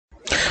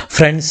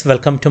Friends,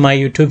 welcome to my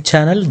YouTube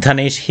channel.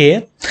 Dhanesh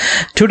here.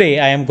 Today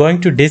I am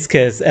going to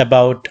discuss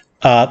about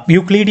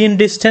Euclidean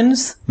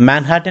distance,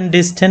 Manhattan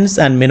distance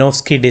and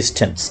Minkowski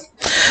distance.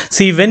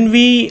 See, when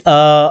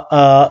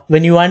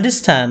you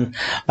understand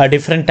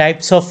different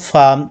types of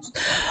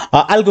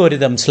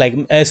algorithms, like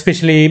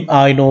especially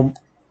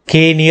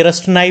K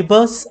nearest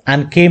neighbors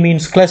and K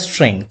means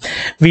clustering,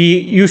 we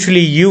usually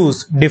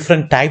use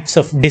different types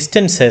of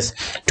distances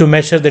to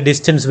measure the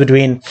distance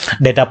between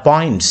data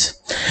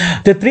points.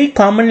 The three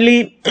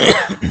commonly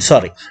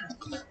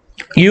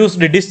used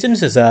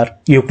distances are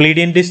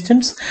Euclidean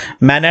distance,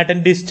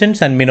 Manhattan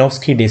distance and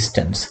Minkowski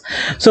distance.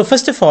 So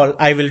first of all,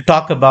 I will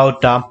talk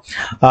about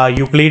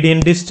Euclidean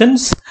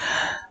distance.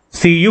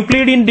 See,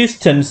 Euclidean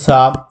distance,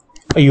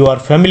 you are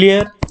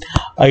familiar.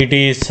 It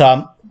is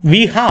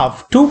we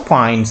have 2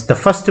 points. The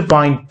first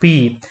point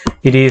P,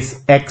 it is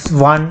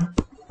x1,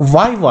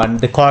 y1,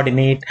 the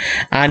coordinate,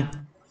 and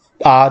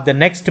the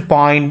next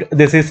point,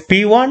 this is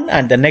P1,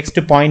 and the next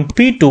point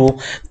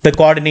P2, the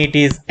coordinate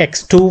is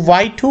x2,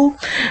 y2.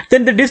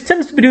 Then the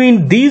distance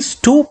between these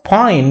 2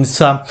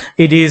 points,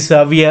 it is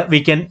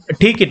we can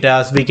take it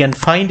as, we can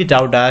find it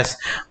out as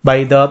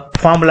by the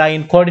formula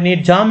in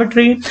coordinate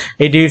geometry.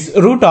 It is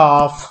root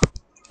of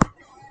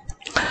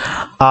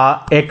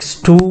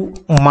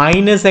x2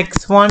 minus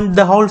x1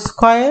 the whole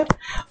square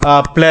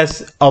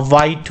plus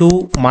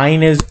y2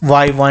 minus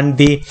y1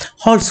 the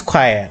whole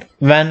square,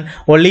 when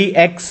only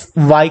x,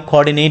 y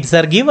coordinates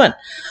are given.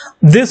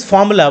 This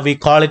formula we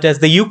call it as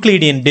the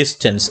Euclidean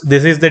distance.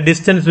 This is the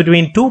distance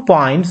between 2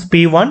 points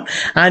P1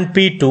 and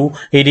P2.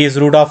 It is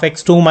root of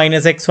x2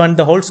 minus x1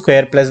 the whole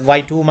square plus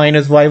y2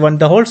 minus y1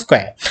 the whole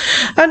square.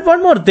 And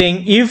one more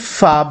thing,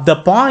 if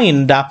the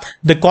point,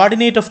 the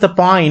coordinate of the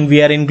point,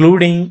 we are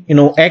including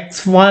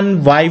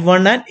x1,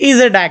 y1 and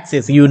z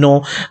axis.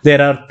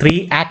 There are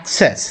 3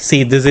 axes.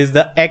 See, this is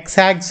the x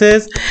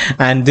axis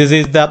and this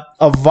is the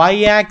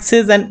y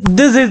axis and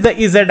this is the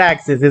z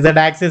axis. Z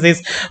axis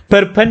is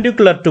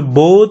perpendicular to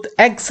both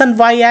x and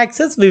y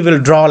axis. We will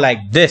draw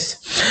like this.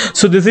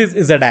 So this is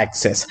z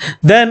axis.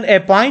 Then a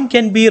point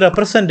can be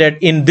represented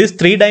in this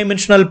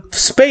 3-dimensional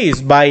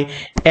space by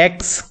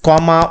x,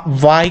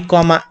 y,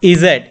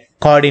 z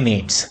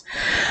coordinates.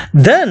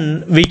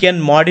 Then we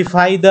can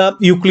modify the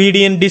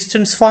Euclidean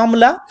distance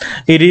formula.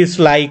 It is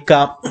like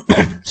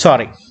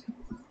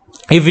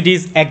if it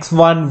is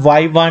x1,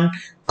 y1,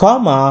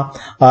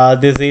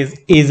 this is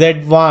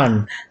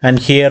z1, and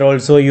here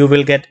also you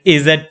will get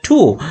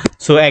z2.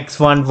 So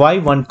x1,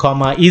 y1,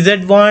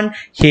 z1,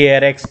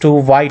 here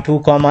x2,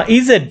 y2,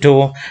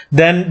 z2.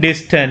 Then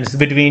distance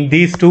between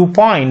these 2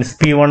 points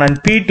P1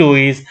 and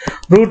P2 is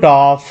root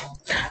of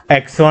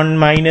x1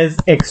 minus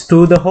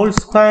x2 the whole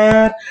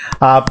square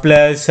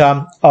plus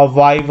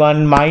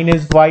y1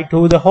 minus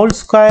y2 the whole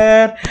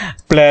square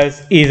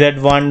plus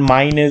z1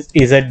 minus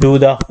z2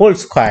 the whole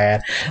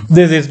square.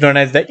 This is known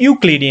as the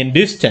Euclidean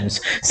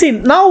distance. See,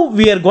 now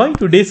we are going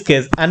to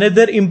discuss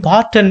another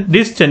important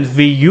distance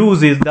we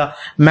use is the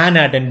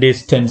Manhattan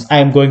distance. I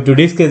am going to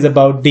discuss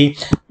about the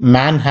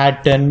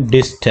Manhattan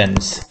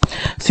distance.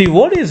 See,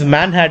 what is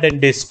Manhattan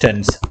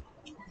distance?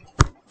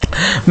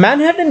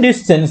 Manhattan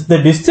distance,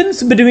 the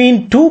distance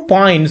between 2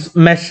 points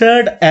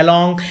measured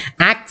along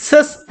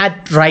axes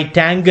at right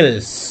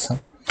angles.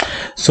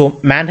 So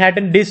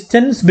Manhattan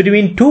distance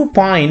between 2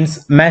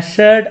 points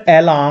measured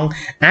along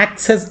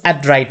axes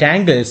at right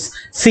angles.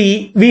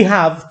 See, we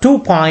have 2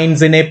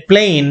 points in a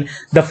plane.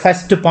 The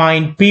first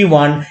point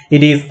P1,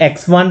 it is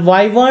x1,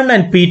 y1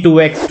 and P2,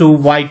 x2,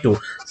 y2.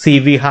 See,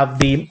 we have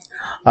the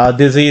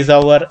this is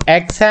our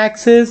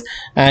x-axis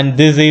and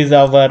this is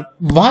our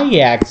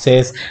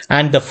y-axis,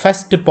 and the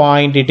first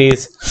point, it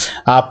is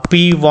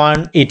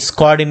P1, its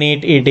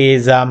coordinate, it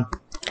is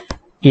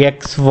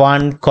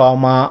x1,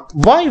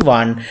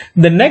 y1.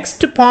 The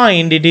next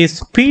point, it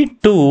is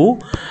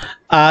P2,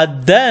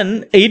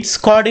 then its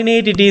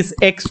coordinate, it is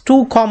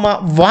x2,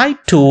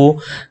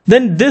 y2.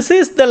 Then this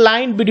is the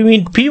line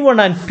between P1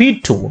 and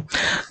P2.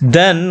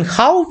 Then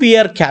how we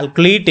are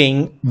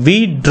calculating?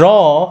 We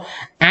draw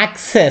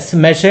axes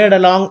measured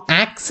along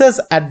axes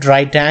at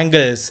right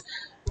angles.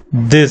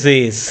 This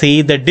is,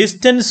 see, the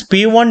distance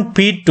P1,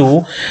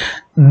 P2.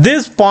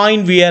 This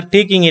point we are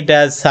taking it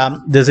as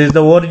this is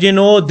the origin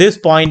O. This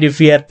point, if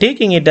we are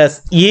taking it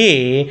as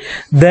A,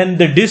 then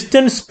the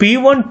distance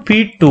P1,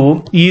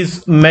 P2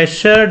 is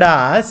measured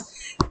as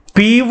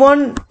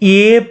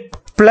P1A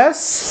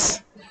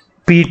plus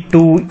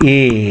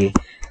P2A.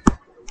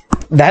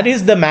 That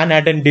is the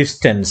Manhattan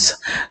distance.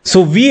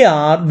 So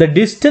the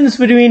distance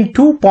between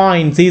 2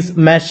 points is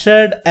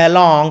measured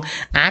along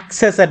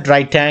axes at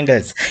right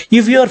angles.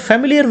 If you are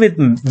familiar with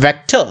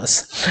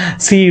vectors,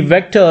 see,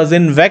 vectors,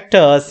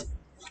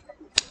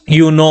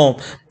 you know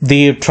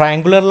the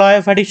triangular law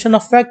of addition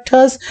of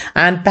vectors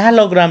and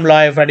parallelogram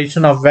law of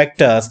addition of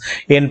vectors.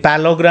 In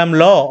parallelogram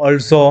law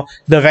also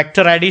the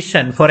vector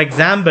addition, for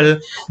example,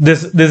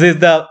 this is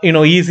the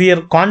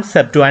easier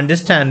concept to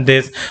understand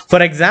this.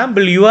 For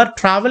example, you are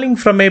traveling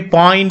from a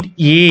point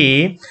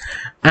A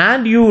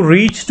and you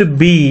reached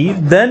B,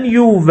 then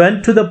you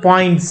went to the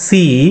point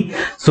C.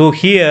 So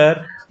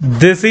here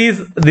this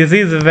is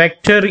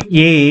vector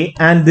A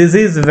and this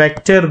is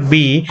vector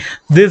B.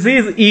 This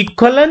is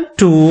equivalent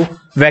to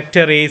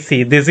vector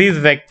AC. This is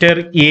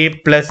vector A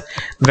plus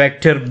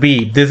vector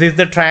B. This is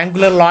the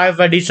triangular law of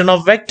addition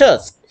of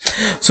vectors.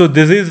 So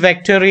this is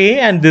vector A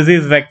and this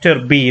is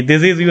vector B.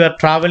 This is, you are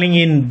traveling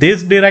in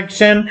this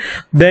direction,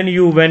 then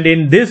you went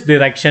in this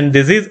direction.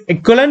 This is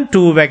equivalent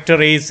to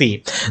vector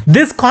AC.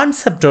 This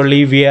concept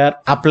only we are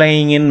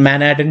applying in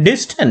Manhattan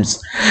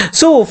distance.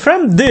 So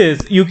from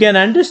this you can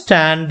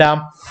understand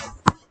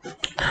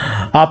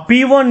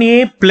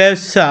P1A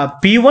plus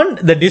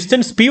P1, the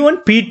distance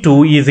P1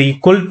 P2 is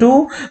equal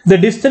to the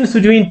distance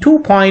between 2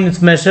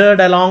 points measured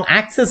along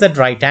axis at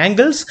right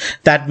angles.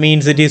 That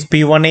means it is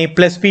P1A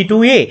plus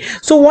P2A.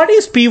 So what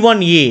is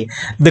P1A?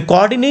 The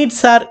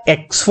coordinates are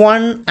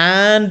x1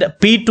 and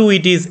P2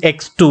 it is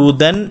x2.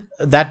 Then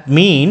that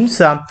means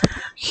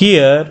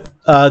here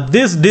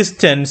this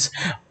distance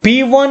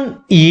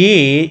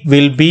P1A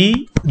will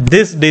be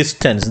this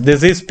distance.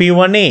 This is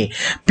P1A.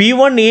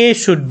 P1A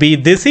should be,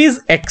 this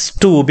is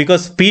x2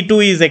 because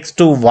P2 is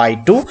x2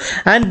 y2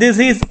 and this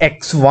is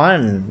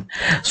x1.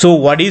 So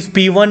what is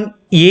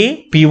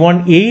P1A?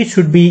 P1A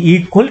should be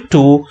equal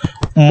to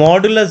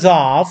modulus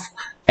of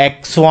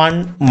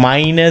x1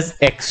 minus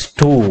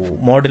x2.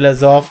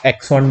 Modulus of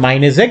x1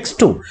 minus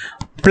x2.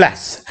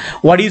 Plus,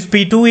 what is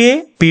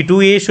P2A?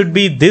 P2A should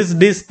be this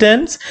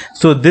distance.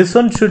 So this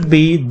one should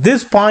be,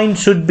 this point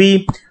should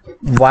be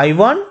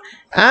y1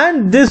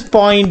 and this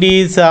point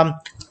is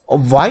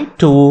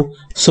y2.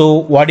 So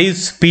what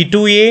is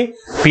P2A?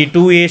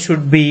 P2A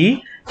should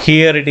be,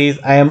 here it is,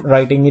 I am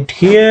writing it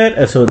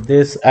here. So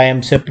this I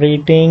am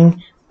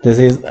separating. This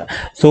is,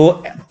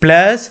 so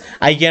plus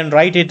I can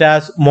write it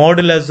as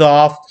modulus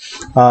of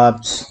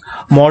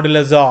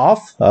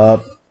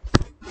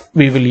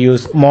we will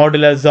use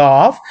modulus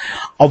of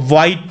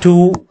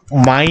y2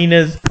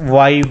 minus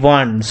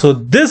y1. So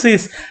this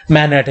is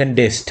Manhattan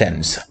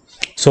distance.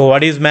 So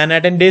what is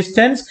Manhattan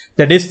distance?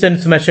 The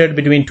distance measured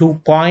between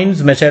 2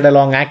 points measured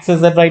along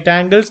axes at right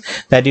angles.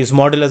 That is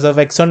modulus of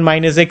x1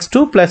 minus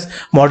x2 plus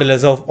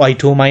modulus of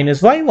y2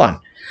 minus y1.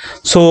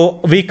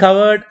 So we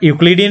covered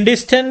Euclidean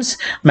distance,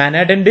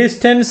 Manhattan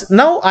distance.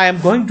 Now I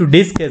am going to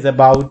discuss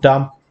about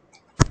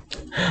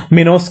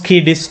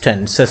Minkowski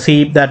distance.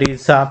 See, that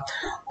is Minkowski,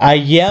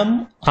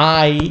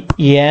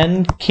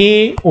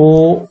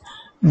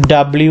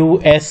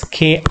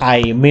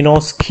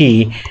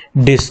 Minkowski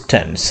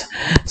distance.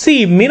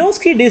 See,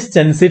 Minkowski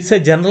distance, it's a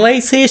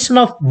generalization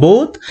of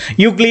both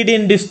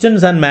Euclidean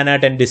distance and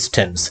Manhattan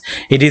distance.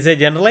 It is a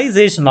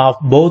generalization of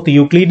both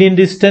Euclidean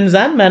distance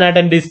and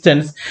Manhattan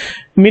distance.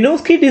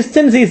 Minkowski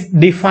distance is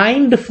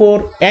defined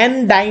for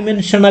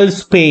n-dimensional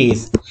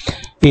space.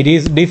 It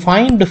is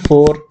defined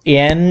for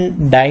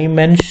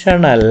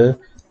n-dimensional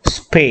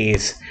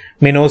space.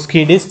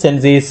 Minkowski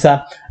distance is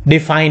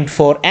defined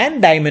for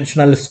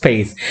n-dimensional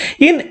space.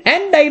 In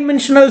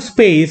n-dimensional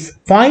space,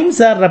 points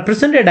are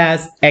represented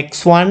as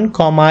x1,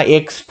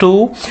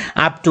 x2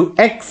 up to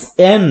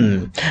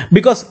xn.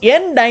 Because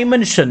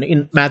n-dimension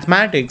in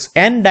mathematics,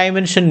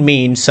 n-dimension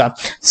means,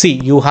 see,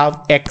 you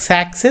have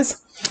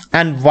x-axis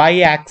and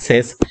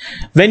y-axis.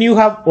 When you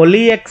have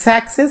only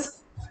x-axis,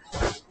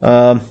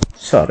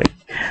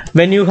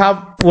 when you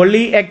have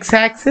only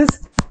x-axis,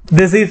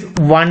 this is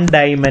one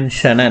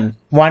dimension and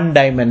one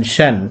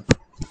dimension.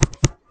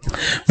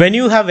 When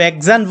you have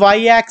x and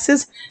y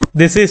axis,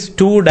 this is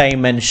 2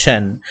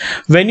 dimension.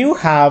 When you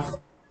have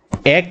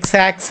x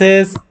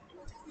axis,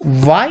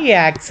 y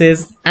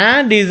axis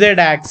and z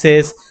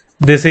axis,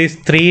 this is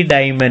 3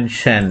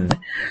 dimension.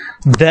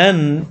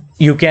 Then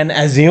you can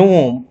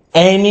assume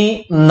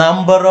any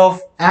number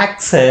of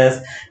axes,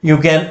 you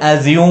can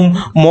assume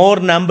more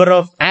number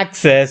of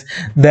axes,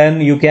 then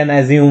you can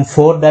assume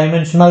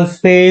 4-dimensional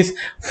space,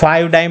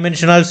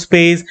 5-dimensional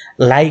space,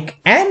 like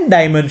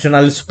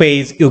n-dimensional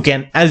space you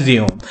can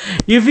assume.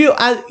 If you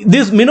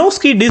this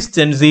Minkowski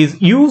distance is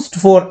used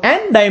for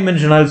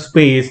n-dimensional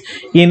space.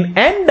 In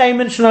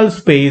n-dimensional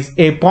space,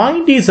 a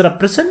point is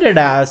represented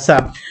as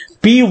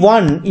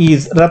P1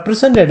 is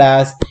represented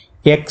as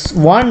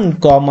x1,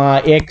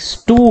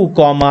 x2,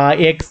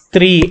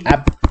 x3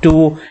 up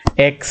to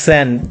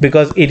xn,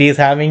 because it is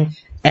having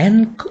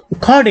n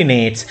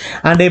coordinates,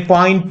 and a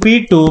point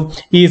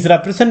P2 is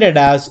represented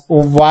as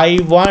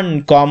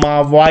y1,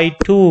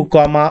 y2,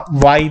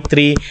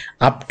 y3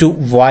 up to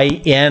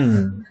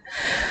yn.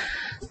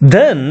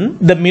 Then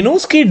the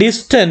Minkowski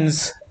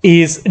distance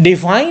is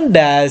defined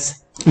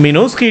as,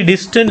 Minkowski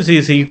distance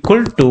is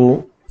equal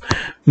to,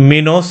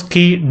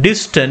 Minkowski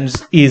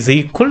distance is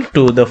equal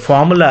to, the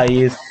formula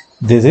is,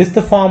 this is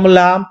the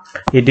formula,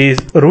 it is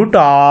root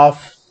of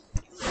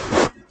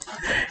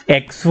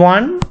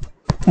x1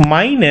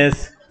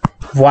 minus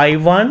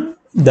y1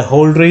 the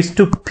whole raised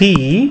to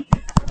p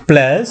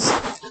plus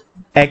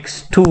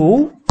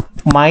x2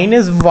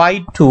 minus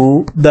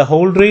y2 the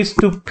whole raised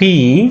to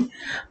p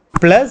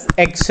plus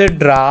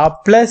etc.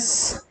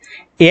 plus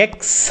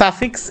x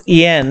suffix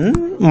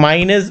n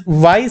minus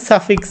y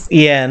suffix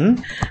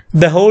n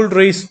the whole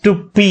raised to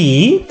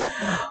p.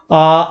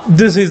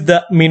 This is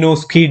the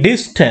Minkowski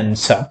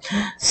distance.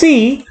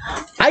 See,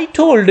 I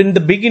told in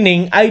the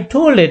beginning, I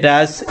told it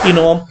as,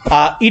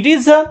 it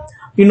is a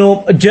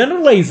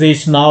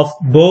generalization of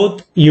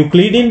both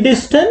Euclidean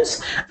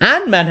distance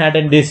and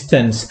Manhattan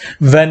distance.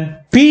 When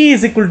p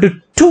is equal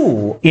to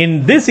 2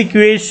 in this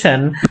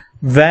equation,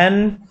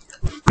 when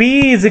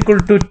p is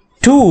equal to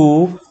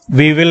 2,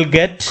 we will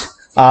get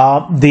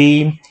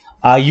the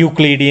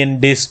Euclidean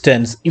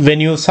distance. When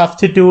you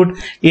substitute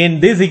in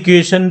this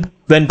equation,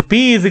 when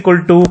p is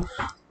equal to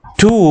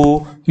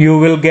 2, you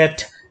will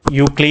get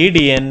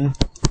Euclidean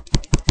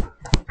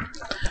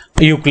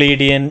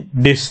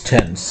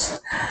distance.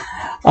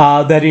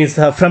 That is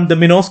from the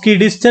Minkowski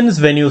distance.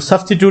 When you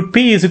substitute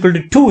p is equal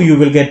to 2, you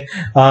will get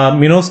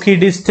Minkowski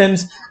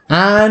distance,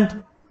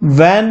 and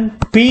when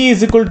p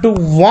is equal to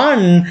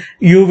 1,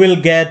 you will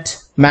get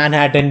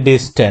Manhattan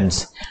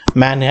distance.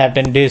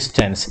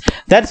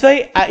 That's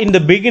why in the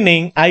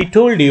beginning I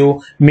told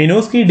you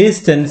Minkowski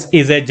distance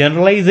is a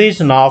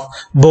generalization of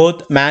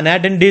both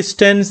Manhattan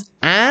distance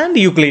and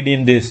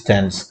Euclidean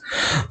distance.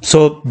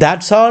 So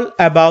that's all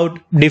about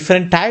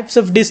different types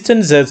of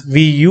distances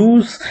we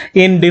use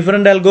in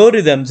different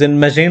algorithms in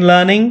machine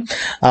learning.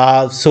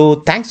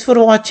 So thanks for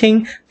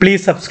watching.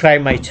 Please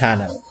subscribe my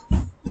channel.